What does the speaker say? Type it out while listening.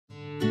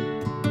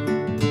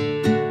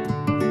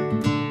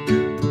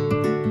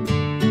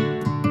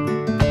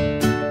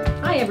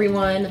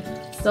everyone.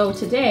 So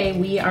today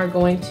we are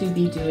going to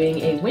be doing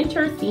a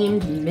winter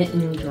themed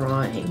mitten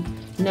drawing.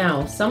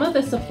 Now, some of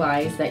the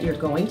supplies that you're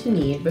going to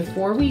need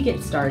before we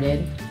get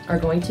started are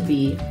going to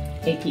be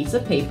a piece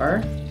of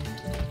paper,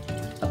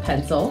 a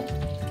pencil,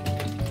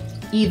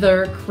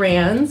 either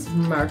crayons,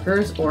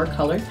 markers, or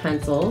colored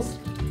pencils.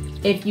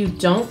 If you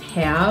don't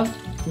have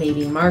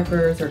maybe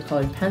markers or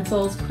colored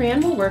pencils,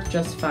 crayon will work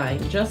just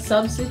fine. Just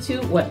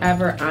substitute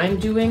whatever I'm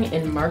doing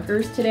in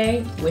markers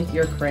today with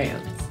your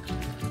crayons.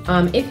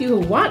 If you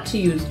want to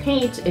use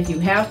paint, if you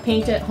have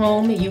paint at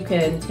home, you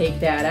can take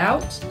that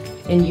out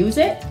and use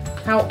it.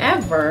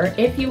 However,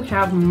 if you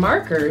have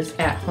markers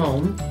at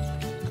home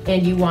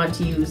and you want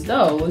to use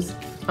those,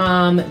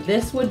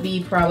 this would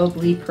be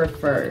probably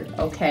preferred,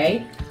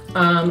 okay?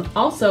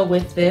 Also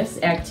with this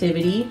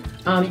activity,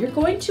 you're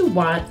going to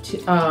want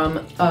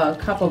a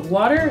cup of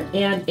water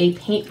and a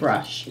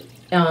paintbrush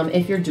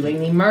if you're doing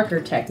the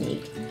marker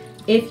technique.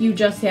 If you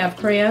just have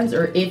crayons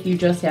or if you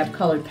just have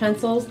colored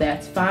pencils,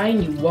 that's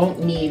fine. You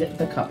won't need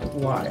the cup of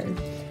water.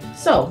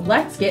 So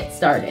let's get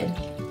started.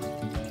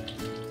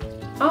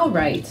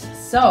 Alright,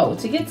 so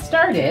to get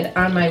started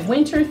on my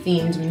winter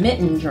themed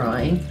mitten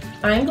drawing,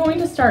 I'm going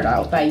to start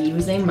out by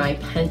using my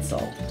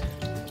pencil.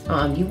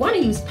 You want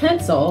to use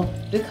pencil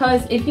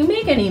because if you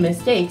make any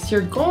mistakes,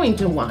 you're going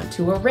to want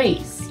to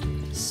erase.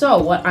 So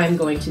what I'm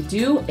going to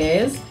do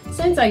is,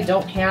 since I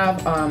don't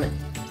have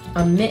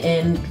a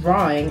mitten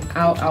drawing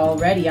out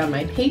already on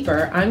my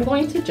paper, I'm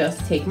going to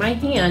just take my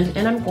hand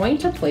and I'm going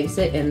to place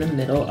it in the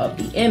middle of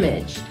the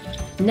image.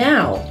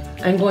 Now,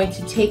 I'm going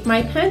to take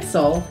my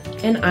pencil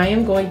and I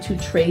am going to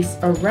trace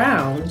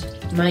around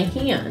my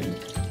hand.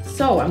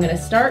 So I'm going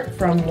to start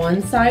from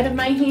one side of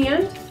my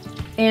hand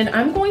and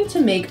I'm going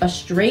to make a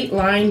straight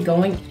line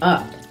going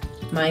up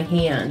my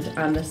hand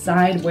on the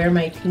side where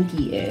my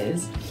pinky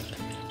is.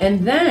 And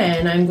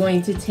then I'm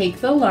going to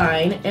take the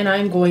line and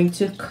I'm going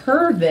to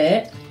curve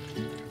it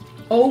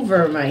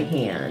over my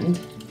hand.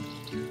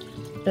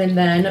 And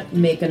then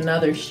make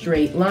another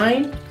straight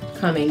line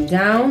coming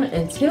down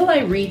until I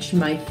reach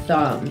my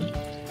thumb.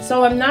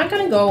 So I'm not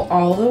going to go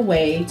all the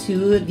way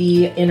to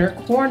the inner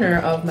corner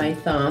of my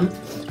thumb.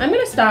 I'm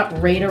going to stop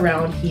right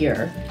around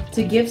here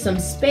to give some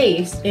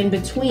space in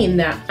between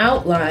that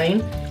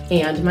outline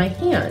and my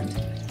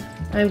hand.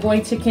 I'm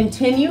going to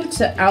continue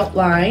to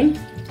outline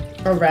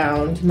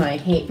around my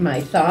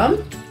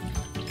thumb.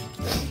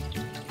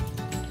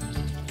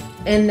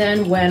 And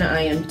then when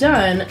I am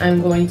done,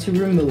 I'm going to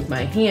remove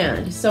my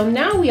hand. So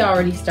now we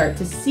already start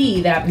to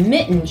see that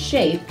mitten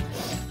shape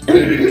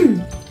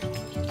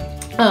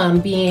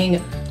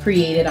being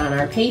created on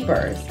our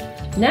papers.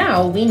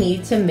 Now we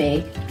need to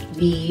make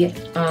the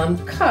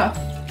cuff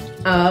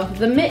of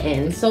the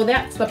mitten. So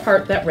that's the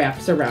part that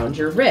wraps around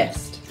your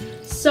wrist.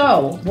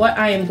 So what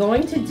I am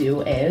going to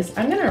do is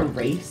I'm going to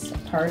erase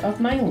part of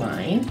my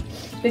line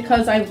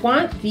because I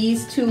want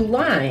these two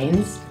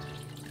lines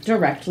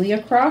directly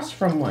across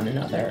from one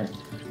another.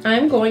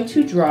 I'm going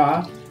to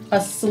draw a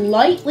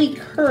slightly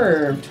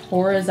curved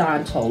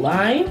horizontal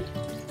line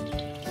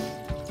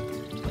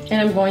and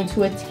I'm going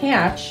to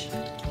attach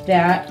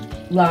that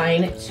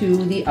line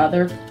to the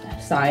other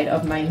side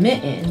of my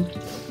mitten.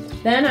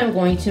 Then I'm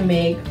going to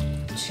make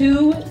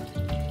two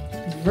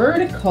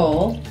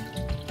vertical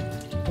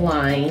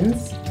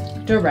lines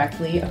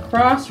directly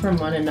across from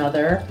one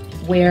another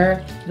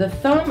where the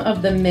thumb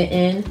of the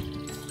mitten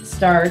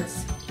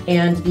starts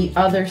and the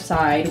other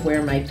side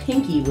where my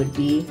pinky would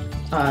be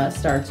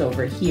starts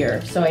over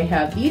here. So I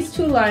have these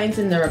two lines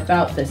and they're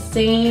about the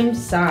same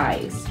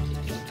size.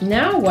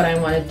 Now what I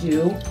want to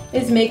do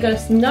is make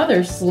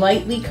another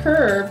slightly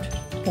curved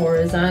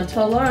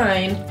horizontal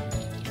line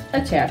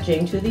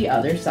attaching to the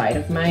other side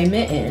of my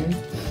mitten.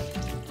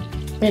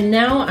 And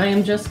now I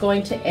am just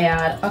going to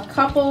add a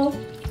couple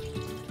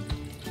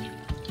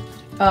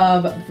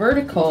of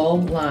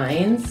vertical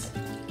lines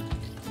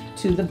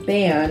to the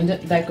band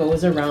that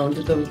goes around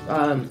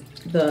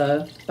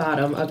the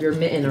bottom of your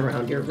mitten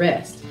around your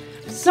wrist.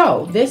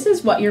 So this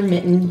is what your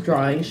mitten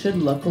drawing should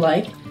look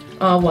like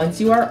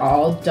once you are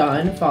all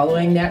done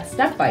following that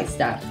step by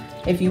step.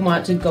 If you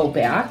want to go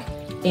back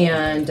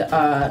and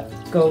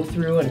go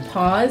through and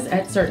pause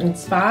at certain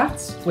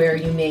spots where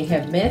you may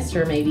have missed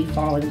or maybe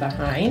fallen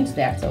behind,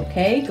 that's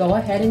okay. Go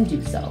ahead and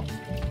do so.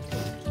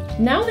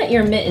 Now that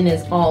your mitten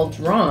is all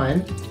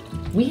drawn,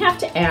 we have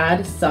to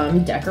add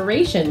some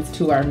decorations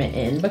to our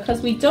mitten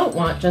because we don't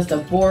want just a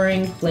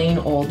boring, plain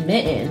old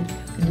mitten.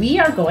 We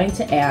are going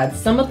to add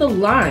some of the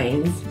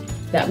lines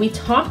that we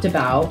talked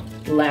about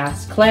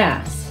last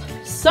class.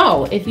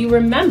 So if you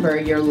remember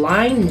your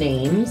line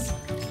names,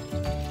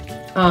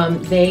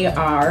 they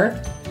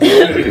are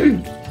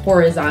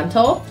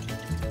horizontal,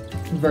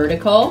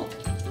 vertical,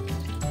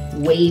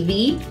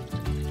 wavy,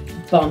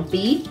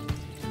 bumpy,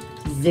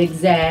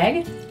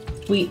 zigzag.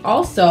 We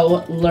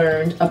also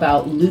learned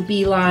about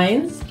loopy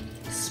lines,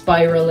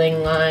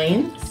 spiraling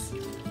lines,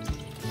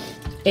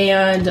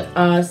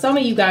 and some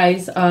of you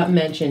guys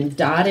mentioned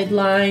dotted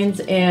lines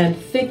and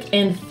thick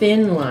and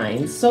thin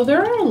lines. So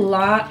there are a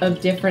lot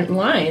of different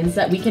lines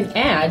that we can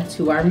add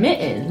to our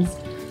mittens.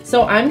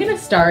 So I'm going to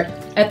start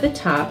at the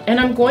top and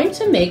I'm going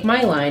to make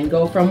my line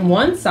go from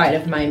one side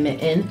of my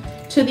mitten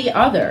to the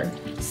other,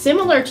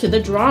 similar to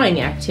the drawing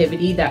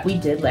activity that we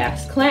did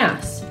last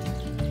class.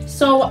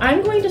 So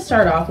I'm going to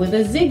start off with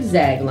a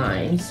zigzag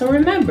line. So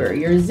remember,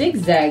 your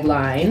zigzag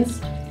lines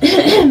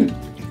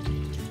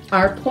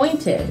are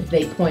pointed.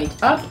 They point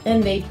up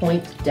and they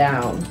point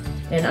down.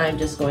 And I'm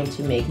just going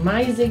to make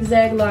my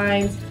zigzag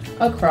lines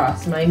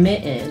across my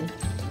mitten.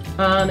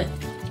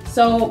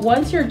 So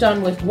once you're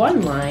done with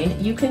one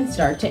line, you can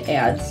start to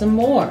add some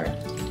more.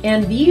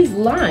 And these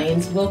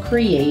lines will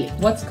create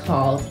what's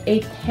called a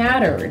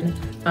pattern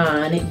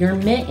on your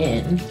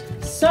mitten.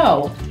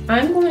 So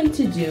I'm going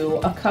to do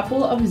a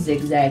couple of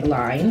zigzag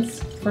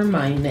lines for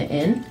my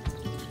mitten.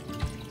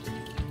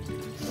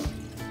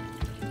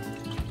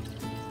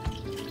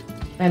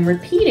 I'm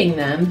repeating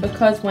them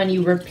because when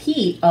you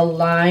repeat a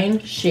line,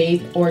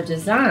 shape, or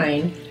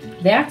design,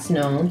 that's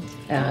known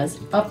as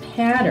a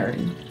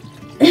pattern.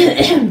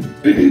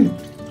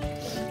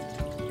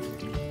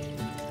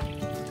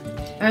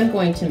 I'm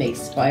going to make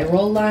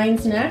spiral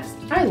lines next.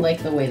 I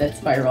like the way that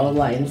spiral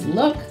lines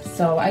look,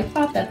 so I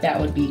thought that that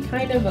would be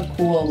kind of a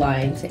cool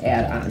line to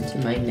add on to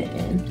my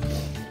mitten.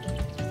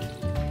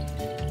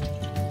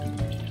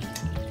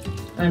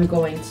 I'm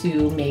going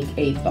to make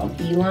a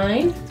bumpy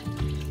line.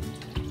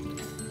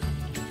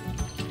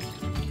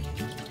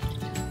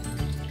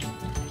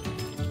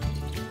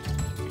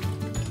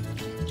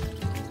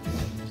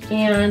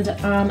 And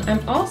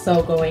I'm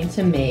also going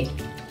to make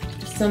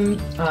some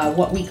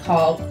what we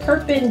call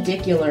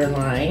perpendicular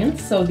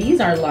lines. So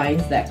these are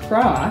lines that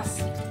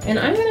cross, and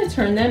I'm going to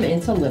turn them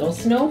into little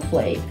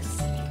snowflakes.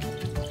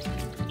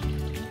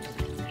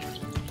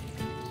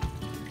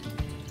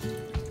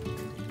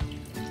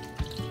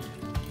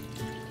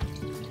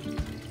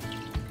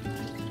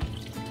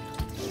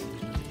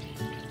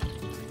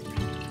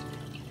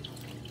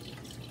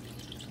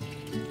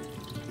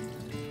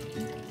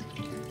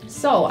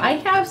 So I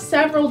have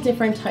several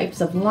different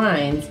types of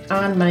lines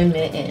on my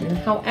mitten.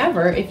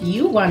 However, if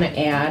you want to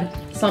add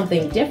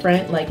something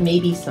different, like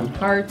maybe some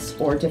hearts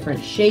or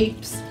different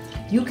shapes,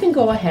 you can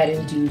go ahead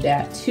and do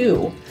that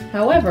too.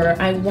 However,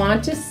 I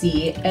want to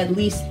see at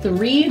least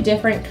 3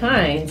 different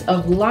kinds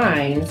of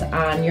lines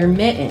on your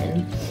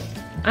mitten.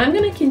 I'm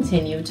going to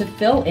continue to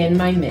fill in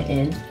my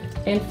mitten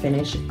and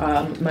finish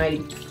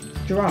my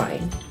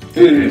drawing.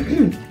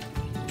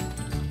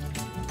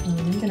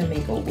 I'm going to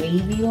make a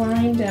wavy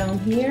line down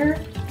here.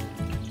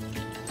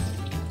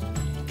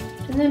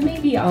 And then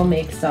maybe I'll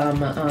make some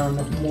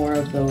more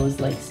of those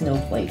like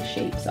snowflake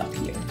shapes up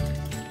here.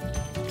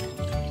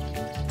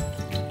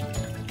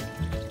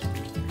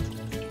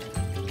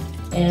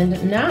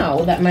 And now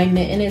that my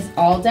mitten is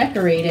all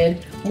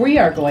decorated, we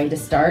are going to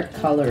start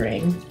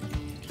coloring.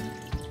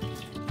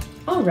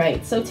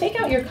 Alright, so take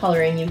out your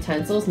coloring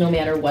utensils no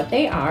matter what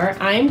they are.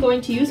 I'm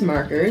going to use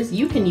markers.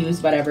 You can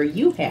use whatever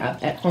you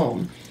have at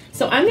home.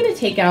 So I'm going to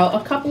take out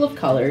a couple of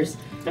colors.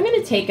 I'm going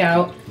to take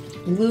out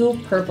blue,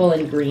 purple,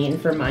 and green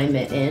for my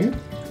mitten,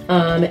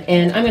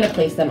 and I'm going to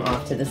place them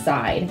off to the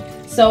side.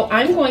 So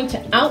I'm going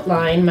to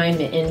outline my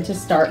mitten to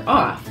start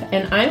off,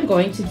 and I'm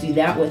going to do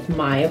that with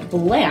my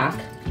black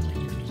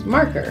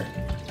marker.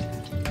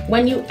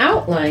 When you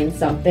outline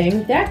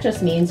something, that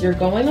just means you're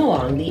going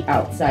along the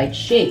outside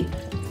shape.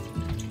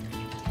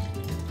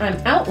 I'm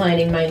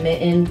outlining my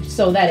mitten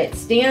so that it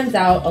stands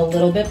out a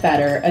little bit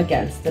better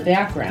against the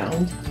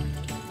background.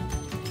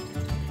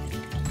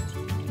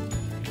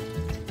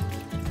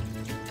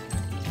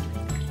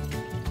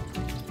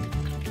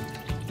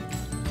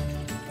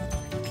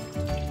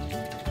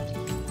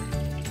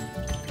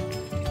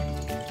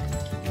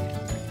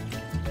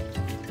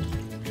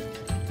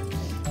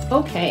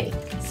 Okay,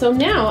 so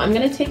now I'm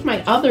going to take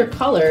my other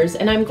colors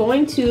and I'm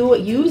going to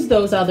use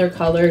those other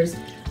colors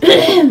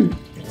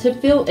to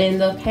fill in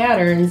the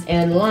patterns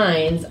and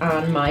lines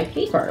on my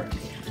paper.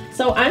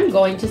 So I'm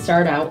going to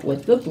start out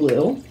with the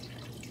blue,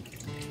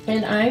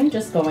 and I'm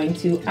just going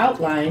to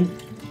outline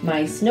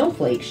my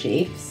snowflake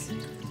shapes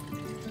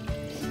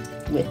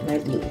with my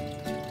blue.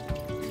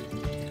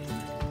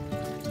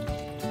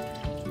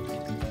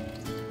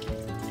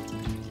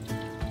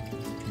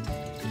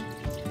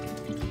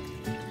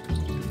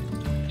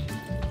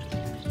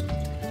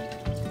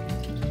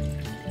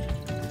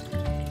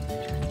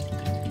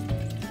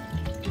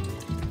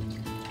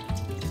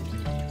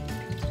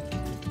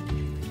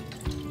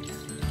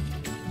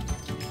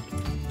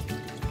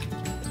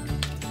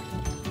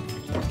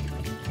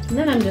 And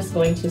then I'm just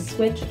going to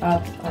switch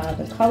up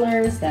the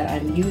colors that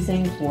I'm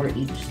using for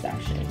each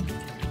section.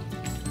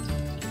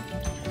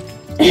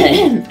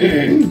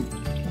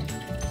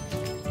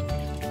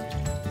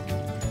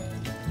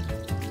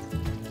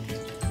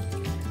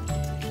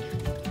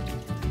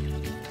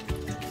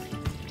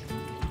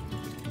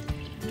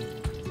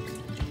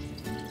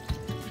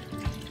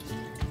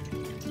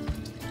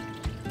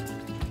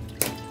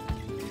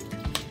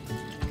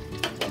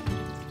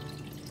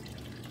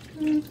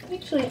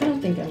 Actually, I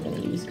don't think I'm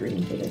going to use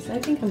green for this. I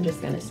think I'm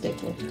just going to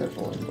stick with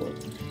purple and blue.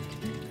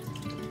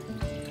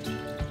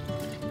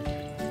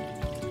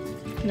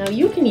 Now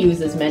you can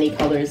use as many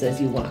colors as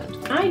you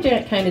want. I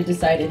kind of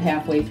decided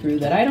halfway through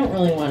that I don't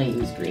really want to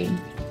use green.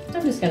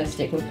 I'm just going to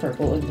stick with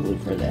purple and blue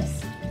for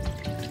this.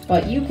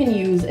 But you can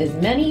use as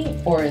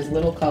many or as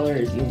little color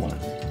as you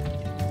want.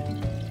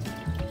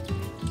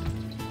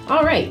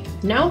 Alright,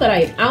 now that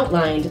I've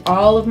outlined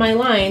all of my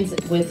lines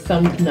with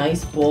some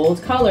nice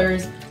bold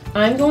colors,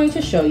 I'm going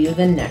to show you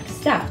the next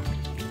step.